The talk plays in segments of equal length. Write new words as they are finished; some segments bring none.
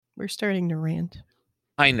We're starting to rant.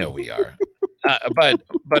 I know we are. But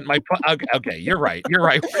my point. Okay, you're right.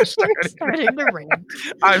 We're starting to rant.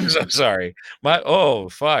 I'm so sorry.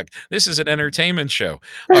 Fuck. This is an entertainment show.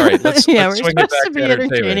 All right, let's swing it back to be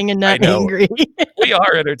entertaining and not I know. angry. We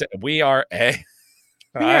are entertaining. We are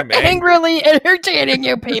angrily entertaining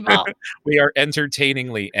you people. We are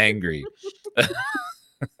entertainingly angry.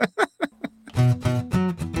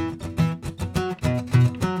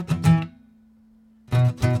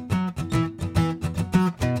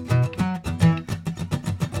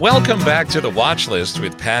 Welcome back to the Watch List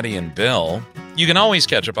with Pattie and Bill. You can always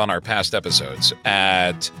catch up on our past episodes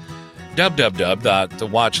at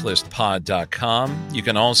www.thewatchlistpod.com. You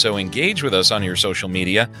can also engage with us on your social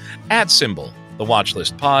media at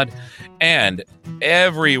 @TheWatchlistPod. And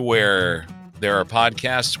everywhere there are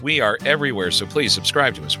podcasts, we are everywhere. So please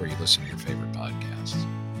subscribe to us where you listen to your favorite podcasts.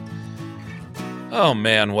 Oh,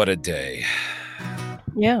 man, what a day.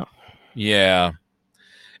 Yeah. Yeah.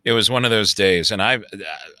 It was one of those days, and I've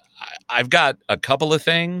got a couple of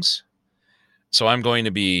things, so I'm going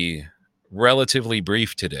to be relatively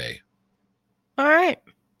brief today. All right.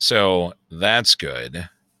 So that's good.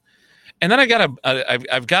 And then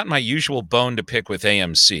I've got my usual bone to pick with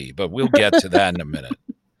AMC, but we'll get to that in a minute.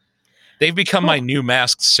 They've become my new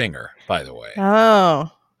Masked Singer, by the way.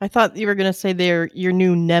 Oh, I thought you were going to say they're your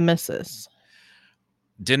new nemesis.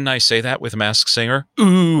 Didn't I say that with Masked Singer?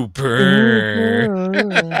 Ooh,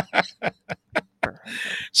 burn.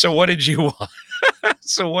 So what did you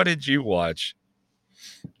watch?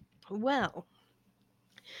 Well,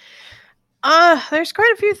 there's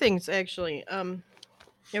quite a few things actually.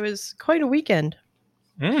 It was quite a weekend,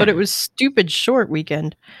 but it was stupid short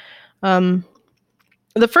weekend. The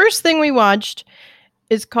first thing we watched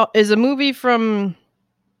is a movie from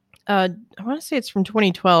I want to say it's from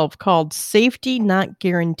 2012 called Safety Not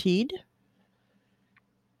Guaranteed.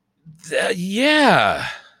 Yeah,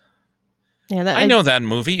 I know that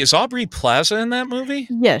movie. Is Aubrey Plaza in that movie?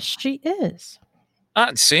 Yes, she is.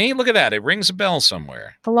 See, look at that. It rings a bell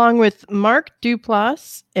somewhere. Along with Mark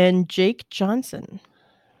Duplass and Jake Johnson.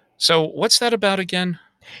 So what's that about again?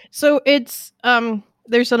 So it's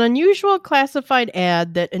there's an unusual classified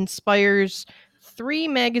ad that inspires 3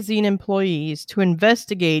 magazine employees to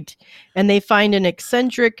investigate, and they find an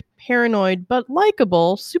eccentric, paranoid, but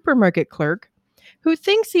likable supermarket clerk who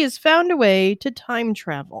thinks he has found a way to time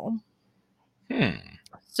travel.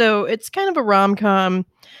 So it's kind of a rom-com.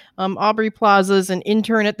 Aubrey Plaza's an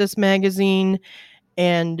intern at this magazine,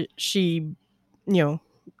 and she,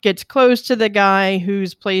 gets close to the guy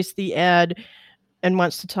who's placed the ad and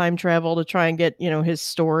wants to time travel to try and get, his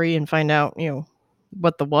story and find out,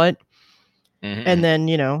 what. Mm-hmm. And then,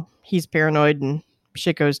 he's paranoid and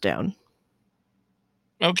shit goes down.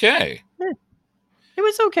 Okay. Yeah. It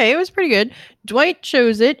was okay. It was pretty good. Dwight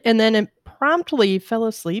chose it and then it promptly fell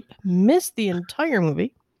asleep, missed the entire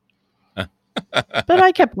movie. But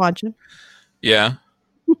I kept watching. Yeah.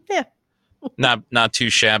 Yeah. Not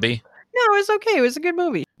too shabby. No, it was okay. It was a good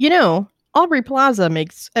movie. Aubrey Plaza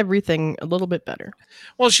makes everything a little bit better.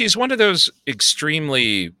 Well, she's one of those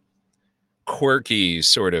extremely quirky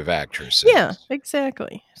sort of actresses. Yeah,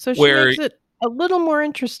 exactly. So she makes it a little more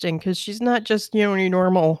interesting because she's not just, your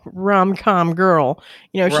normal rom-com girl.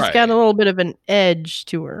 She's got a little bit of an edge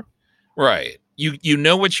to her. Right. You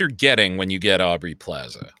know what you're getting when you get Aubrey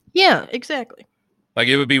Plaza. Yeah, exactly. Like,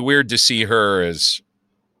 it would be weird to see her as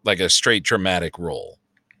like a straight dramatic role.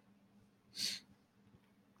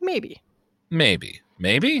 Maybe.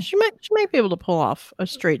 She might be able to pull off a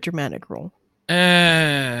straight dramatic role.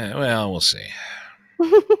 Well, we'll see.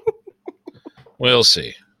 We'll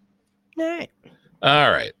see.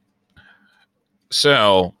 All right.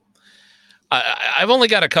 So, I've only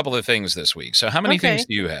got a couple of things this week. So, how many things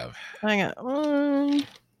do you have? I got 1,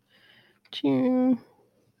 2.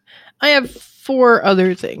 I have 4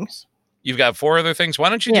 other things. You've got 4 other things? Why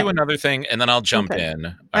don't you do another thing, and then I'll jump in.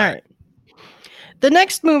 All right. The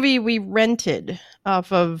next movie we rented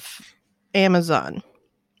off of Amazon.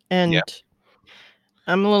 And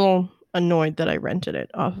I'm a little annoyed that I rented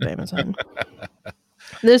it off of Amazon.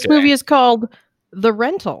 This movie is called The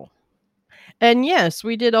Rental. And yes,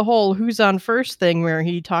 we did a whole Who's On First thing where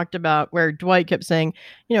he talked about where Dwight kept saying,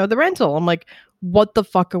 The Rental. I'm like, what the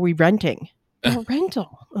fuck are we renting? The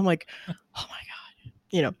Rental. I'm like, oh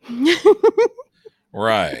my God.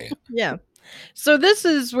 Right. Yeah. So this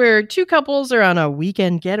is where 2 couples are on a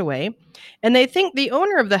weekend getaway, and they think the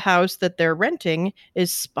owner of the house that they're renting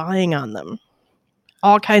is spying on them.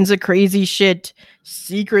 All kinds of crazy shit,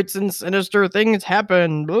 secrets and sinister things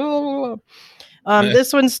happen. Blah, blah, blah.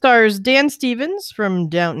 This one stars Dan Stevens from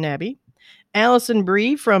Downton Abbey, Alison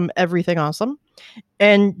Brie from Everything Awesome,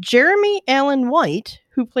 And Jeremy Allen White,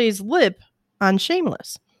 who plays Lip on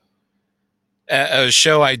Shameless. A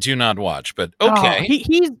show I do not watch, but okay. Oh,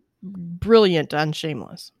 he's brilliant on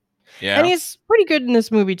Shameless. Yeah. And he's pretty good in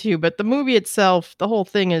this movie too, but the movie itself, the whole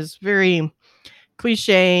thing is very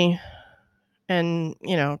cliche and,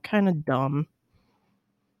 kind of dumb.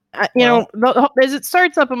 As it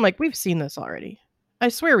starts up, I'm like, we've seen this already. I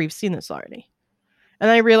swear we've seen this already. And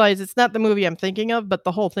I realize it's not the movie I'm thinking of, but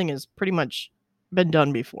the whole thing has pretty much been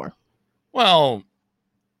done before. Well,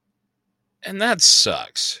 and that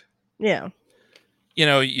sucks. Yeah.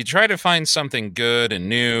 You try to find something good and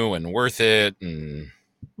new and worth it, and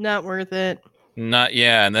not worth it. And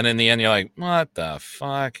then in the end, you're like, what the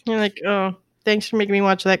fuck? You're like, oh, thanks for making me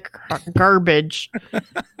watch that garbage.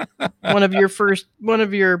 one of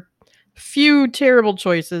your few terrible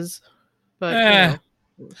choices. But,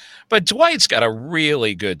 But Dwight's got a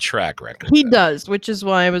really good track record. He does, which is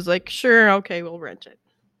why I was like, sure, okay, we'll rent it.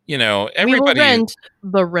 Everybody... We will rent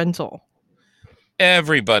the rental.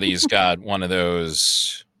 Everybody's got one of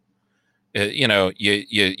those...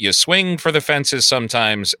 you swing for the fences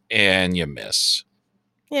sometimes and you miss.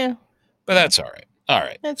 Yeah. But that's all right. All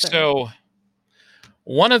right. So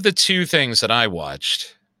one of the two things that I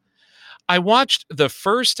watched the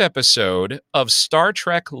first episode of Star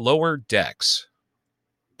Trek Lower Decks.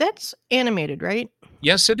 That's animated, right?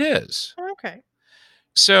 Yes, it is. Okay.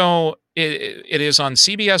 So it is on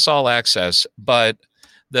CBS All Access, but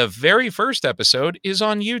the very first episode is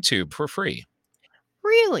on YouTube for free.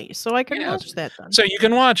 Really? So I can watch that then. So you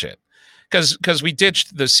can watch it. Because we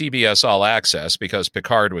ditched the CBS All Access because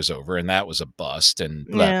Picard was over and that was a bust. And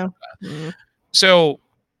blah, blah, blah. So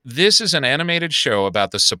this is an animated show about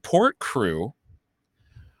the support crew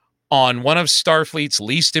on one of Starfleet's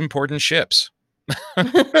least important ships.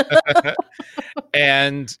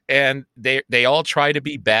 and they all try to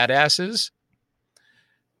be badasses.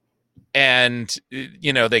 And,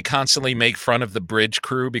 they constantly make fun of the bridge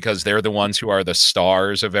crew because they're the ones who are the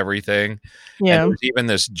stars of everything. Yeah. And there's even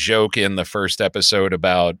this joke in the first episode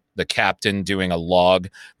about the captain doing a log,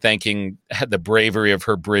 thanking the bravery of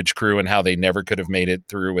her bridge crew and how they never could have made it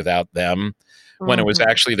through without them, when it was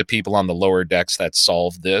actually the people on the lower decks that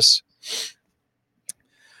solved this.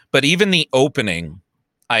 But even the opening,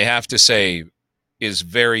 I have to say, is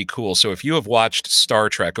very cool. So if you have watched Star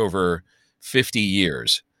Trek over 50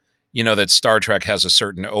 years, you know that Star Trek has a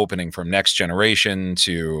certain opening from Next Generation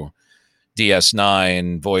to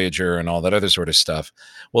DS9, Voyager, and all that other sort of stuff.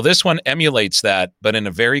 Well, this one emulates that, but in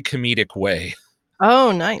a very comedic way.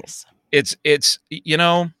 Oh, nice. It's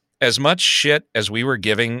as much shit as we were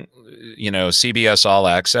giving, CBS All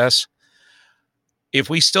Access, if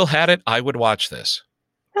we still had it, I would watch this.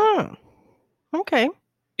 Oh, okay.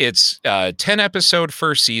 It's 10 episode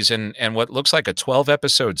first season and what looks like a 12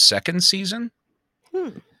 episode second season.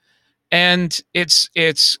 And it's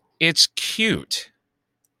cute.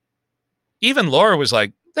 Even Laura was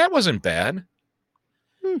like, that wasn't bad.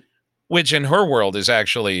 Which in her world is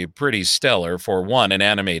actually pretty stellar for one, an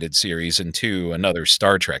animated series, and two, another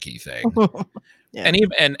Star Trek-y thing. Yeah.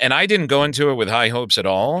 And I didn't go into it with high hopes at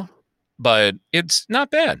all, but it's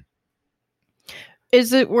not bad.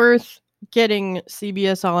 Is it worth getting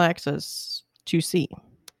CBS All Access to see?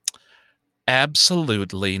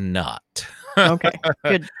 Absolutely not. Okay,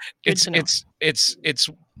 good. It's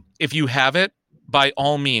if you have it, by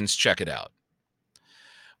all means check it out.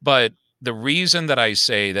 But the reason that I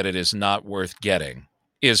say that it is not worth getting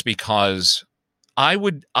is because I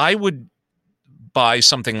would buy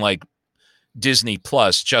something like Disney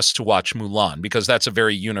Plus just to watch Mulan, because that's a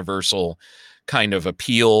very universal kind of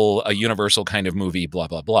appeal, a universal kind of movie, blah,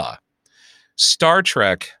 blah, blah. Star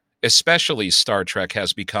Trek, especially Star Trek,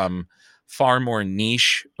 has become far more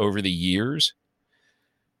niche over the years.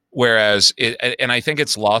 Whereas and I think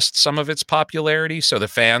it's lost some of its popularity. So the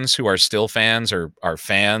fans who are still fans are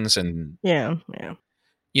fans. And yeah. I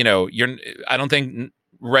don't think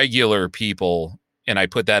regular people, and I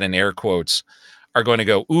put that in air quotes, are going to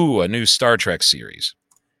go, ooh, a new Star Trek series.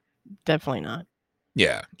 Definitely not.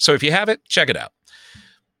 Yeah. So if you have it, check it out.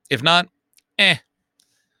 If not, All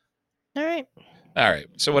right.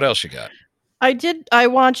 So what else you got? I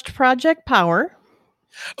watched Project Power.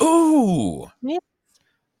 Ooh. Yeah.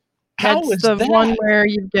 That's the one where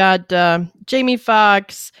you've got Jamie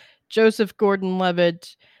Foxx, Joseph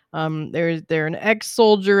Gordon-Levitt. They're an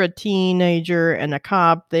ex-soldier, a teenager, and a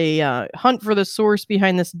cop. They hunt for the source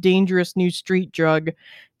behind this dangerous new street drug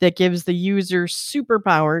that gives the user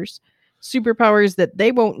superpowers that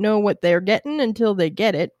they won't know what they're getting until they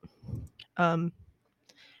get it. And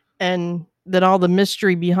then all the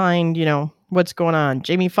mystery behind, what's going on.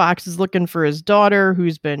 Jamie Foxx is looking for his daughter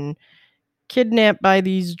who's been kidnapped by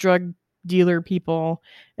these drug dealer people,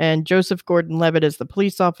 and Joseph Gordon-Levitt is the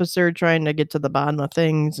police officer trying to get to the bottom of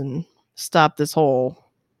things and stop this whole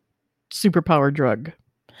superpower drug.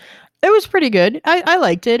 It was pretty good. I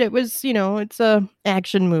liked it. It was, it's a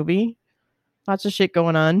action movie. Lots of shit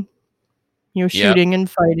going on. Yep. Shooting and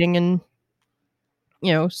fighting and,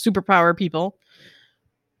 superpower people.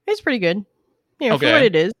 It's pretty good. For what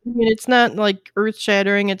it is. I mean, it's not like earth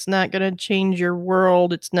shattering. It's not going to change your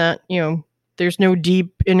world. It's not, there's no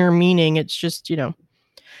deep inner meaning. It's just,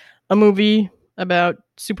 a movie about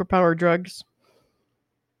superpower drugs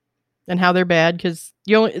and how they're bad because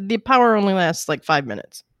the power only lasts like 5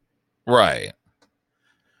 minutes. Right.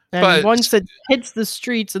 And but once it hits the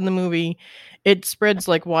streets in the movie, it spreads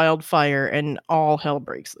like wildfire and all hell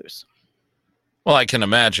breaks loose. Well, I can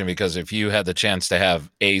imagine, because if you had the chance to have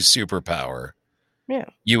a superpower, yeah,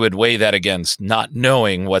 you would weigh that against not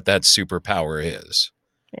knowing what that superpower is.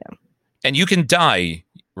 Yeah. And you can die,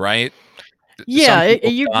 right? Yeah,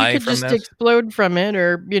 you could just explode from it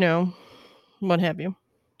or, what have you.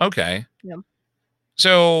 Okay. Yeah.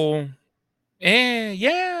 So, yeah,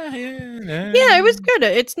 it was good.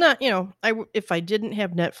 It's not, if I didn't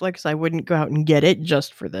have Netflix, I wouldn't go out and get it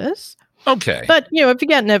just for this. Okay. But, if you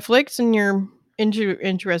got Netflix and you're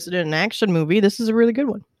interested in an action movie, this is a really good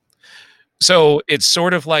one. So it's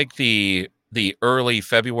sort of like the early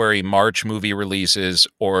February, March movie releases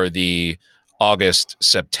or the August,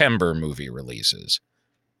 September movie releases.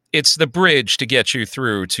 It's the bridge to get you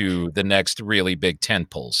through to the next really big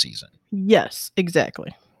tentpole season. Yes,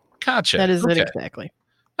 exactly. Gotcha. That is it exactly.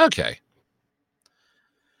 Okay.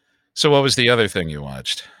 So what was the other thing you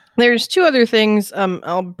watched? There's two other things.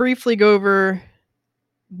 I'll briefly go over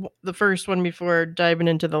the first one before diving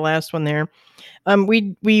into the last one there.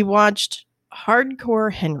 We watched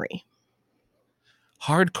Hardcore Henry.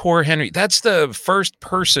 Hardcore Henry. That's the first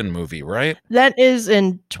person movie, right? That is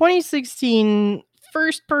in 2016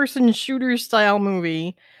 first person shooter style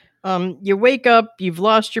movie. You wake up, you've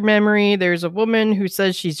lost your memory. There's a woman who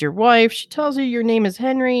says she's your wife. She tells you your name is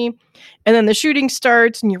Henry. And then the shooting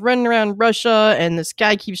starts and you're running around Russia and this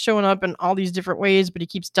guy keeps showing up in all these different ways, but he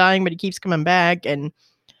keeps dying, but he keeps coming back. And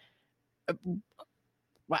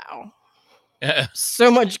wow.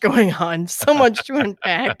 So much going on, so much to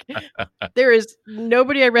unpack. There is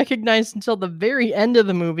nobody I recognize until the very end of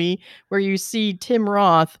the movie where you see Tim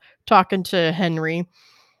Roth talking to Henry.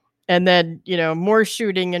 And then, more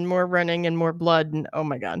shooting and more running and more blood. And oh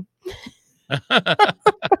my God.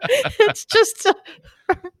 It's just,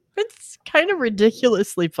 it's kind of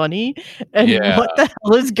ridiculously funny. And what the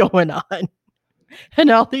hell is going on?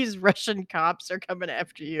 And all these Russian cops are coming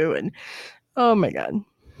after you. And oh my God.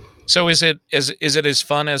 So is it as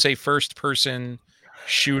fun as a first person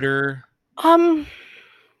shooter? I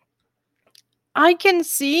can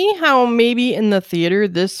see how maybe in the theater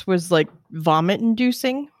this was like vomit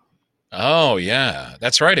inducing. Oh yeah,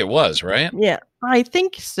 that's right. It was, right? Yeah, I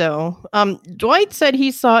think so. Dwight said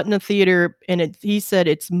he saw it in the theater, and he said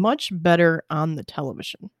it's much better on the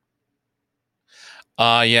television.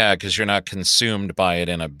 Yeah, because you're not consumed by it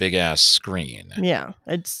in a big ass screen. Yeah,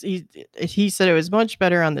 he said it was much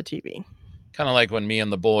better on the TV. Kind of like when me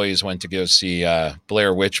and the boys went to go see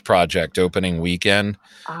Blair Witch Project opening weekend.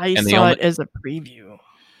 I saw it as a preview.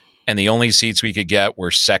 And the only seats we could get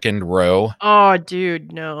were second row. Oh,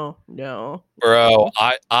 dude, no. Bro,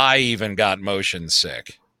 I even got motion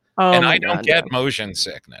sick. Oh, and I don't get motion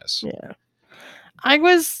sickness. Yeah.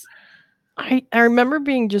 I remember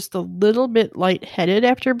being just a little bit lightheaded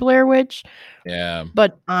after Blair Witch. Yeah.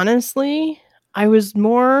 But honestly, I was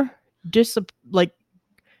more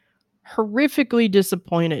horrifically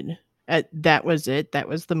disappointed at that was it. That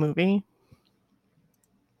was the movie.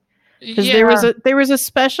 Because there was a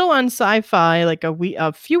special on Sci-Fi like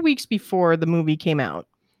a few weeks before the movie came out.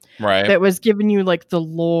 Right. That was giving you like the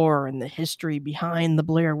lore and the history behind the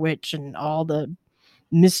Blair Witch and all the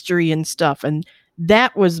mystery and stuff. And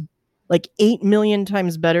that was like 8 million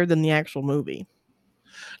times better than the actual movie.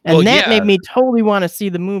 And made me totally want to see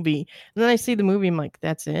the movie. And then I see the movie, I'm like,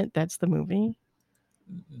 that's it? That's the movie?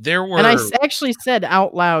 And I actually said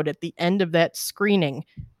out loud at the end of that screening,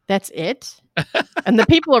 that's it? And the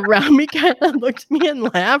people around me kind of looked at me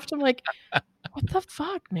and laughed. I'm like, what the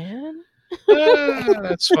fuck, man?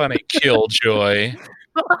 That's funny. Killjoy.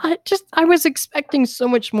 I was expecting so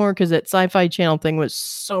much more because that Sci-Fi Channel thing was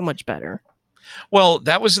so much better. Well,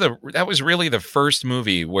 that was really the first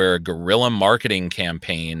movie where a guerrilla marketing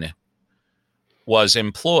campaign was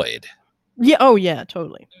employed. Yeah. Oh, yeah,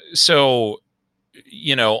 totally. So,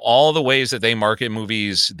 all the ways that they market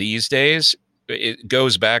movies these days, it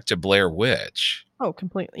goes back to Blair Witch. Oh,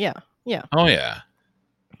 completely. Yeah. Yeah. Oh, yeah.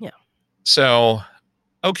 Yeah. So,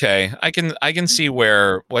 okay, I can see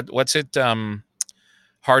where what's it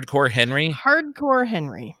Hardcore Henry Hardcore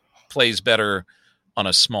Henry. plays better on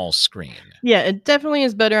a small screen. Yeah, it definitely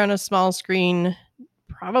is better on a small screen.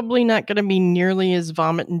 Probably not going to be nearly as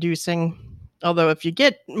vomit inducing. Although if you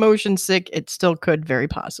get motion sick, it still could very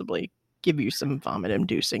possibly give you some vomit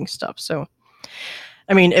inducing stuff. So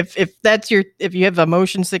I mean, if if you have a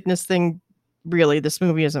motion sickness thing, really this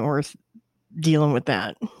movie isn't worth dealing with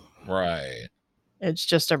that. Right. It's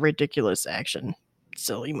just a ridiculous action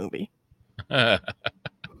silly movie.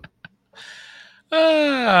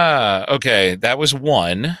 Okay, that was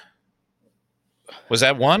one. Was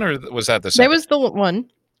that one or was that the second? That was the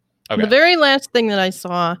one. Okay. The very last thing that I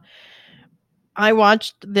saw, I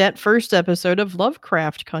watched that first episode of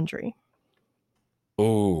Lovecraft Country.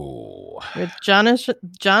 Ooh. With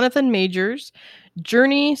Jonathan Majors,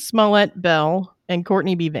 Journey Smollett Bell, and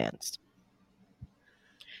Courtney B. Vance.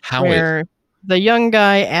 Where the young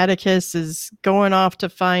guy Atticus is going off to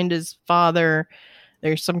find his father.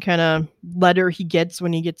 There's some kind of letter he gets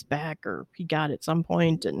when he gets back, or he got at some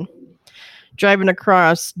point, and driving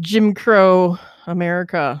across Jim Crow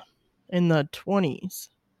America in the 20s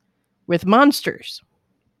with monsters.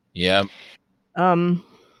 Yeah.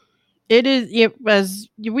 It as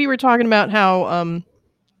we were talking about how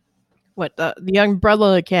the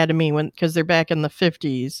Umbrella Academy because they're back in the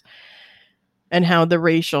 50s, and how the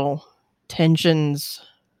racial tensions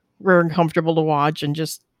were uncomfortable to watch and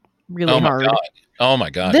just really hard. Oh my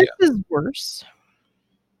god. This is worse.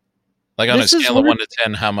 Like on a scale of 1 to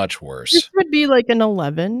 10, how much worse? This would be like an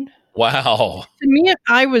 11. Wow. To me,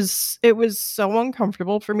 it was so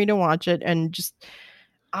uncomfortable for me to watch it, and just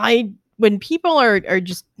when people are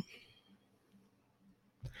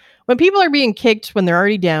being kicked when they're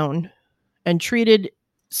already down and treated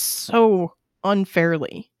so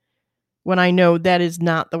unfairly, when I know that is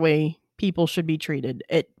not the way people should be treated.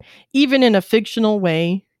 Even in a fictional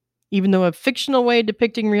way, even though a fictional way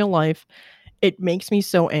depicting real life, it makes me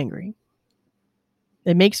so angry.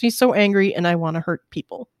 It makes me so angry, and I want to hurt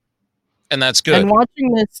people. And that's good. And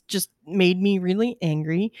watching this just made me really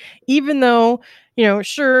angry, even though,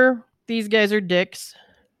 sure, these guys are dicks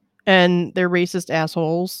and they're racist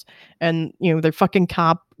assholes, and, they're fucking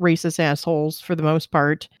cop racist assholes for the most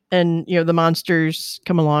part. And, the monsters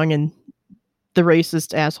come along and the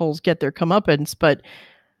racist assholes get their comeuppance, but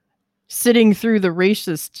sitting through the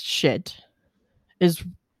racist shit is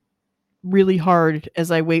really hard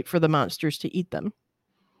as I wait for the monsters to eat them.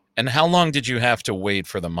 And how long did you have to wait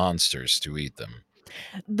for the monsters to eat them?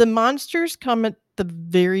 The monsters come at the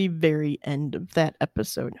very, very end of that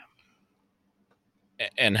episode.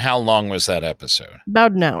 And how long was that episode?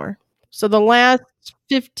 About an hour. So the last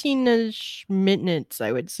 15-ish minutes,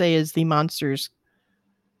 I would say, is the monsters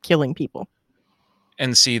killing people.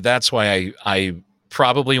 And see, that's why I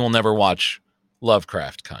probably will never watch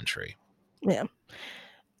Lovecraft Country. Yeah.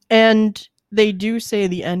 And they do say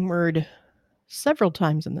the N-word several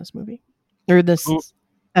times in this movie. Or this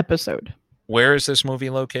episode. Where is this movie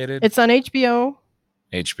located? It's on HBO.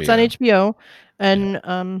 It's on HBO. And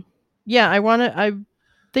I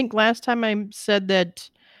think last time I said that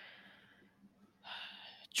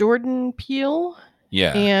Jordan Peele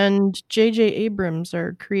and J.J. Abrams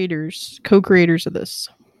are co-creators of this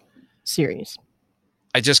series.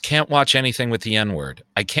 I just can't watch anything with the N-word.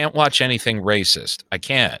 I can't watch anything racist. I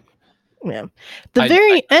can't. Yeah. The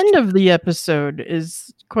very end of the episode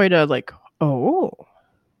is quite a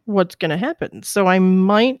what's going to happen? So I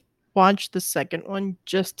might watch the second one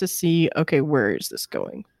just to see, okay, where is this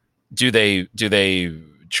going? Do they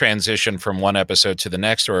transition from one episode to the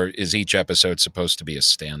next, or is each episode supposed to be a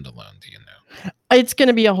standalone? Do you know? It's going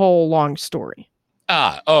to be a whole long story.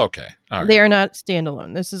 Okay. All right. They are not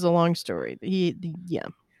standalone. This is a long story.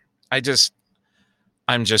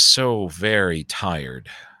 I'm just so very tired,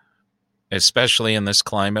 especially in this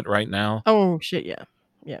climate right now. Oh shit, yeah.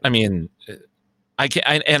 Yeah. I mean,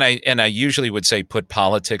 I usually would say put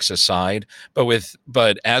politics aside,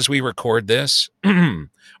 but as we record this,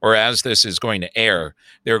 or as this is going to air,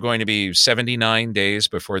 there are going to be 79 days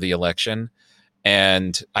before the election,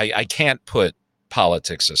 and I can't put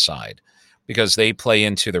politics aside because they play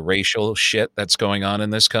into the racial shit that's going on in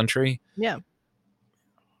this country. Yeah.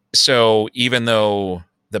 So even though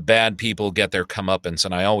the bad people get their comeuppance,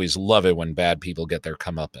 and I always love it when bad people get their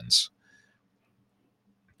comeuppance,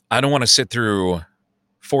 I don't want to sit through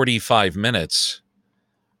 45 minutes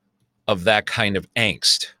of that kind of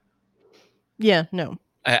angst. Yeah, no.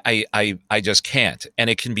 I just can't. And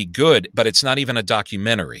it can be good, but it's not even a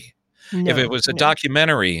documentary. No, if it was a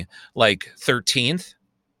documentary like 13th,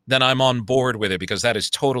 then I'm on board with it because that is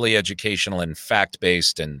totally educational and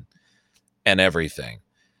fact-based, and and everything.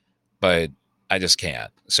 But I just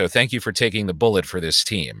can't. So thank you for taking the bullet for this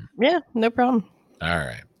team. Yeah, no problem. All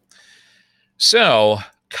right. So,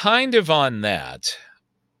 kind of on that,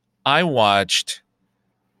 I watched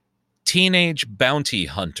Teenage Bounty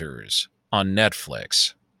Hunters on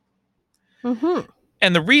Netflix. Mm-hmm.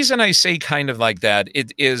 And the reason I say kind of like that,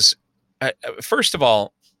 it is, first of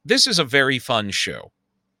all, this is a very fun show.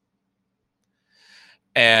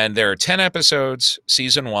 And there are 10 episodes,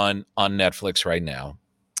 season 1 on Netflix right now.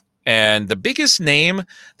 And the biggest name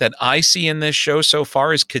that I see in this show so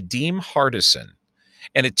far is Kadeem Hardison.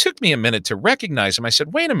 And it took me a minute to recognize him. I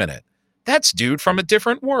said, wait a minute, that's dude from a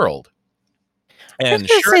different world. I was And going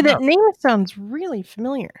to sure say enough, that name sounds really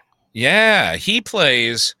familiar. yeah, he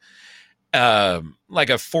plays like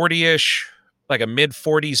a 40-ish, like a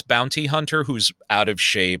mid-40s bounty hunter who's out of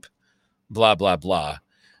shape, blah, blah, blah.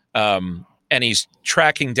 And he's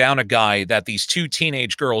tracking down a guy that these two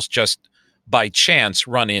teenage girls just by chance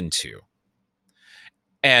run into.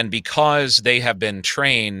 And because they have been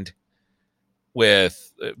trained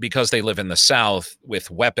because they live in the South with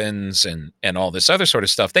weapons and all this other sort of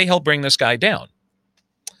stuff, they help bring this guy down.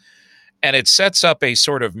 And it sets up a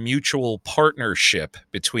sort of mutual partnership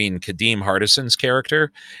between Kadeem Hardison's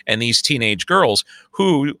character and these teenage girls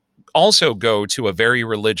who also go to a very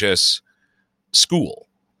religious school,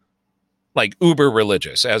 like uber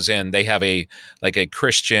religious, as in they have a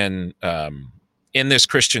Christian, in this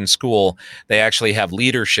Christian school, they actually have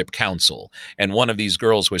leadership council. And one of these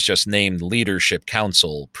girls was just named leadership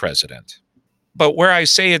council president. But where I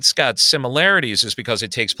say it's got similarities is because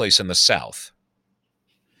it takes place in the South.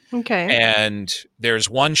 Okay. And there's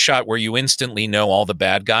one shot where you instantly know all the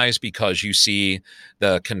bad guys because you see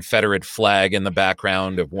the Confederate flag in the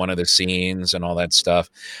background of one of the scenes and all that stuff.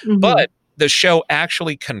 Mm-hmm. But the show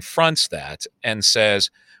actually confronts that and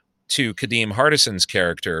says to Kadeem Hardison's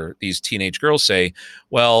character, these teenage girls say,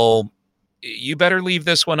 well, you better leave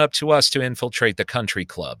this one up to us to infiltrate the country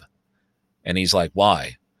club. And he's like,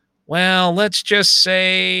 why? Well, let's just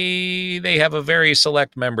say they have a very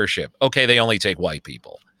select membership. Okay, they only take white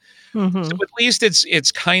people. Mm-hmm. So at least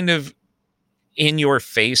it's kind of in your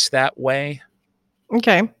face that way.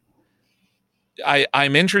 Okay.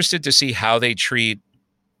 I'm interested to see how they treat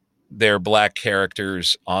their black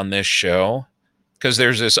characters on this show, because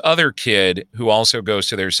there's this other kid who also goes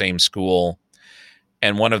to their same school,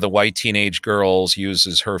 and one of the white teenage girls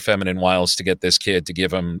uses her feminine wiles to get this kid to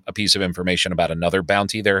give him a piece of information about another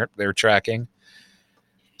bounty they're tracking.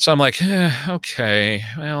 So I'm like, okay,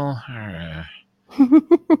 well,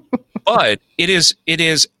 but it is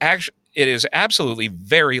absolutely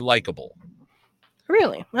very likable.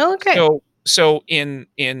 Really? Okay. So in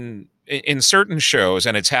certain shows,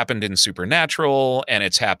 and it's happened in Supernatural, and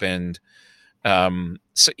it's happened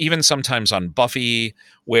so even sometimes on Buffy,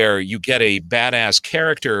 where you get a badass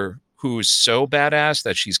character who's so badass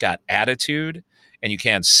that she's got attitude, and you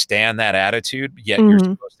can't stand that attitude, yet you're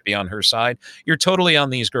supposed to be on her side. You're totally on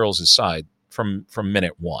these girls' side from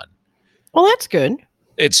minute one. Well, that's good.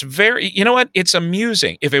 It's very, you know what? It's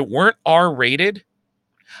amusing. If it weren't R-rated,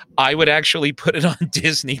 I would actually put it on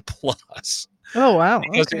Disney Plus. Oh, wow.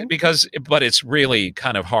 But it's really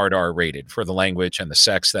kind of hard R-rated for the language and the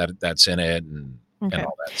sex that's in it and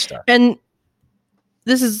all that stuff. And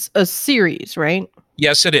this is a series, right?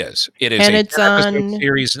 Yes, it is. It is, and it's on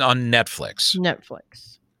series on Netflix.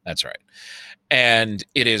 Netflix. That's right. And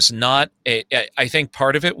it is not. I think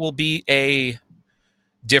part of it will be a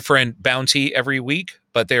different bounty every week,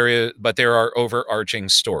 but there are overarching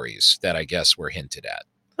stories that I guess were hinted at.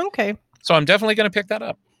 Okay. So I'm definitely going to pick that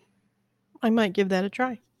up. I might give that a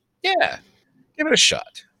try. Yeah, give it a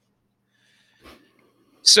shot.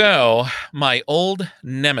 So my old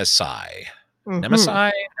nemesis.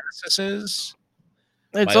 Nemesis.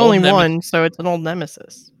 It's only one, so it's an old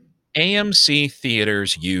nemesis. AMC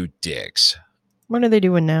Theaters, you dicks. What are they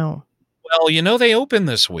doing now? Well, they open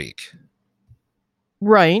this week.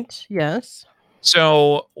 Right, yes.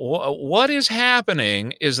 So what is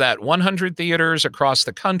happening is that 100 theaters across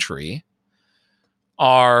the country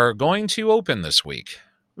are going to open this week.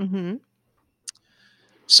 Mm-hmm.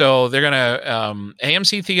 So they're going to,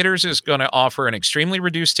 AMC Theaters is going to offer an extremely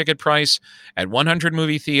reduced ticket price at 100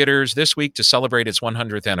 movie theaters this week to celebrate its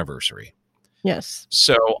 100th anniversary. Yes.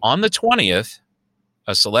 So on the 20th,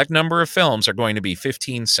 a select number of films are going to be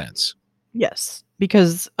 15 cents. Yes,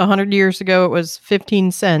 because 100 years ago, it was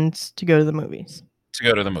 15 cents to go to the movies.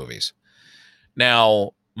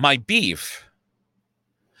 Now, my beef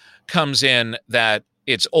comes in that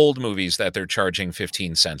it's old movies that they're charging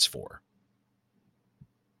 15 cents for.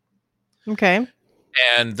 Okay.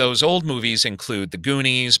 And those old movies include The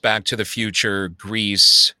Goonies, Back to the Future,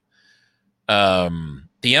 Grease,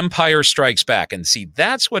 The Empire Strikes Back, and see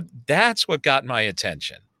that's what got my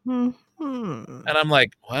attention. Mm-hmm. And I'm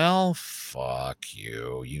like, well, fuck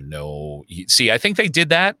you. See, I think they did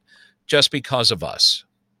that just because of us.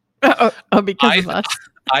 Because of us.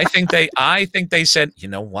 I think they said, you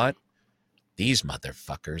know what? These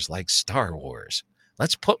motherfuckers like Star Wars.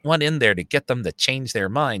 Let's put one in there to get them to change their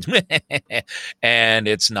minds. And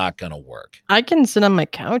it's not going to work. I can sit on my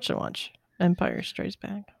couch and watch Empire Strikes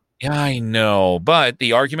Back. Yeah, I know. But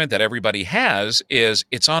the argument that everybody has is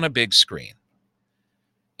it's on a big screen.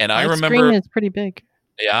 And I remember screen is pretty big.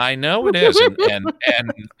 Yeah, I know it is.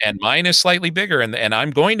 And mine is slightly bigger, and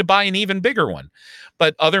I'm going to buy an even bigger one.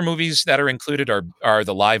 But other movies that are included are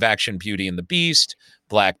the live action Beauty and the Beast,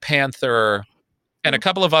 Black Panther, and a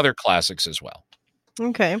couple of other classics as well.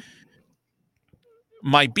 Okay.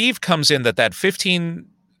 My beef comes in that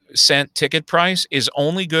 15-cent ticket price is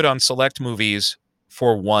only good on select movies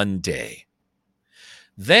for one day.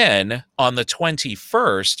 Then on the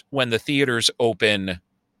 21st, when the theaters open,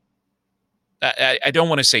 I don't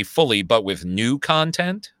want to say fully, but with new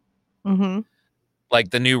content,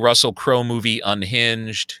 like the new Russell Crowe movie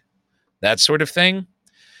Unhinged, that sort of thing,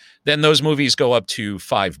 then those movies go up to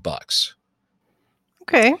 $5.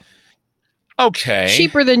 Okay.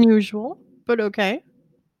 Cheaper than usual, but okay.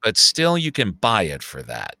 But still, you can buy it for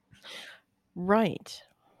that. Right.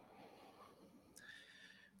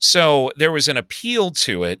 So there was an appeal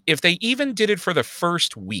to it. If they even did it for the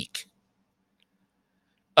first week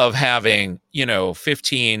of having,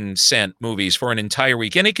 15-cent movies for an entire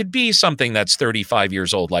week, and it could be something that's 35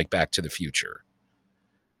 years old, like Back to the Future.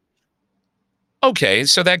 Okay,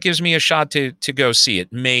 so that gives me a shot to go see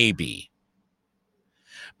it, maybe.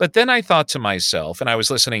 But then I thought to myself, and I was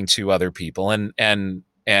listening to other people,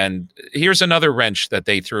 and here's another wrench that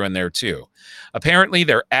they threw in there too. Apparently,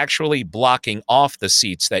 they're actually blocking off the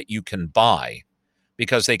seats that you can buy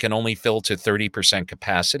because they can only fill to 30%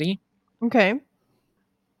 capacity. Okay.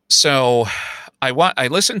 So I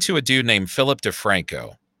listened to a dude named Philip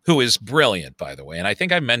DeFranco, who is brilliant, by the way, and I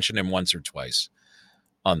think I mentioned him once or twice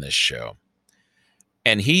on this show.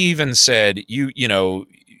 And he even said,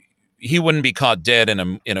 he wouldn't be caught dead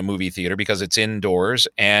in a movie theater because it's indoors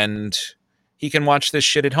and he can watch this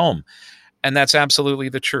shit at home. And that's absolutely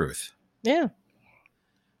the truth. Yeah.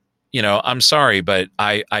 I'm sorry, but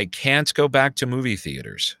I can't go back to movie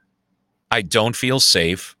theaters. I don't feel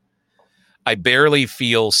safe. I barely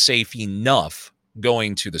feel safe enough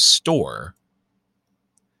going to the store.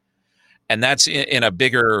 And that's in a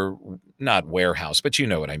bigger, not warehouse, but you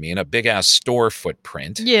know what I mean, a big ass store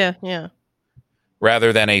footprint. Yeah, yeah.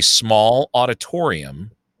 Rather than a small auditorium.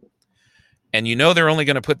 And they're only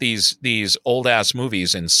going to put these old ass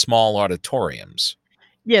movies in small auditoriums.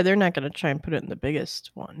 Yeah, they're not going to try and put it in the biggest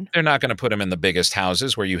one. They're not going to put them in the biggest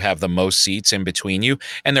houses where you have the most seats in between you,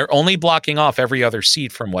 and they're only blocking off every other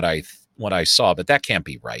seat from what I saw, but that can't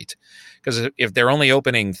be right. Because if they're only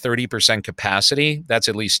opening 30% capacity, that's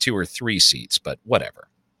at least 2 or 3 seats, but whatever.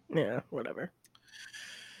 Yeah, whatever.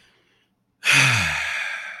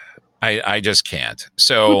 I just can't.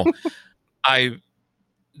 So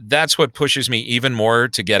that's what pushes me even more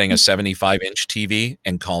to getting a 75-inch TV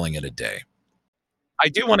and calling it a day. I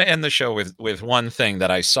do want to end the show with one thing that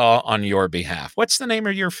I saw on your behalf. What's the name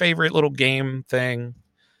of your favorite little game thing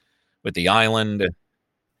with the island?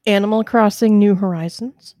 Animal Crossing New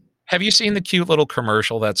Horizons. Have you seen the cute little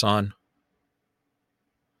commercial that's on?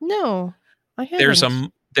 No, I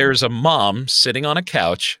haven't. There's a mom sitting on a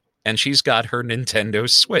couch and she's got her Nintendo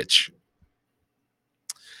Switch.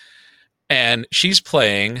 And she's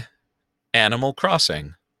playing Animal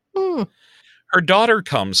Crossing. Her daughter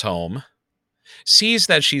comes home, sees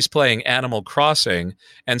that she's playing Animal Crossing,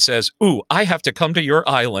 and says, "Ooh, I have to come to your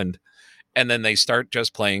island." And then they start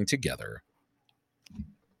just playing together.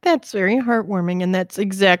 That's very heartwarming, and that's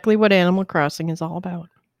exactly what Animal Crossing is all about.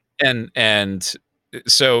 And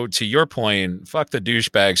so to your point, fuck the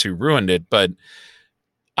douchebags who ruined it, but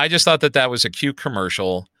I just thought that was a cute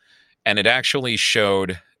commercial, and it actually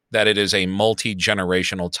showed that it is a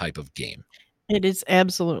multi-generational type of game. It is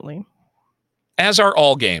absolutely. As are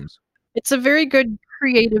all games. It's a very good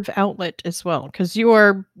creative outlet as well, because you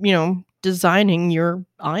are, designing your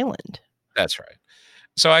island. That's right.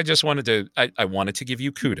 So I just wanted to give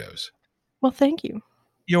you kudos. Well, thank you.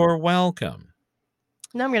 You're welcome.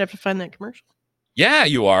 Now I'm going to have to find that commercial. Yeah,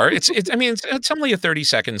 you are. It's only a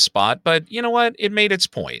 30-second spot, but you know what? It made its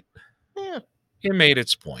point. Yeah. It made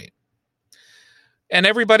its point. And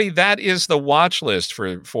everybody, that is the watch list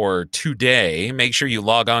for today. Make sure you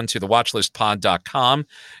log on to thewatchlistpod.com.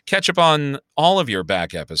 Catch up on all of your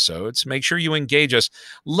back episodes. Make sure you engage us.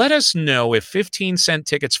 Let us know if 15-cent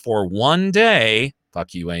tickets for one day,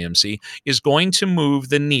 fuck you, AMC, is going to move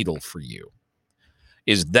the needle for you.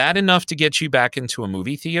 Is that enough to get you back into a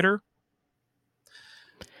movie theater?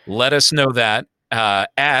 Let us know that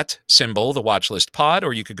at symbol, the Watchlist Pod,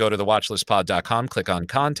 or you could go to thewatchlistpod.com, click on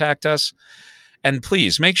Contact Us. And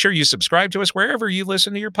please make sure you subscribe to us wherever you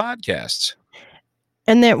listen to your podcasts.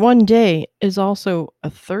 And that one day is also a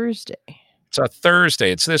Thursday. It's a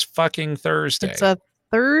Thursday. It's this fucking Thursday. It's a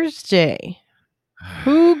Thursday.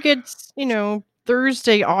 Who gets,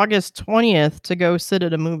 Thursday, August 20th to go sit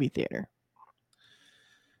at a movie theater?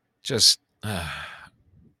 Just,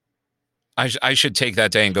 I should take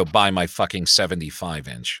that day and go buy my fucking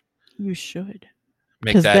 75-inch. You should.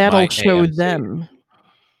 Because that'll show them.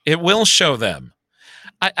 It will show them.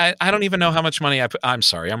 I don't even know how much money I put. I'm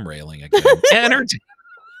sorry, I'm railing again.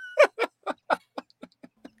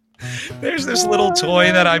 There's this little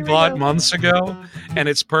toy that I bought months ago, and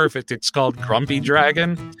it's perfect. It's called Grumpy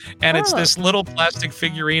Dragon, and it's this little plastic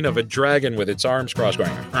figurine of a dragon with its arms crossed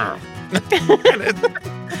going,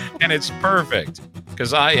 and it's perfect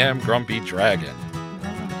because I am Grumpy Dragon.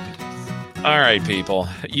 All right, people.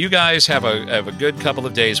 You guys have a good couple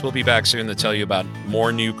of days. We'll be back soon to tell you about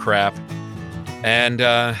more new crap. And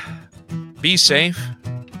be safe.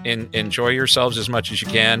 Enjoy yourselves as much as you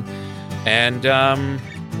can. And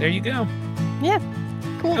there you go. Yeah.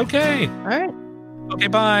 Cool. Okay. All right. Okay,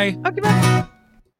 bye. Okay, bye.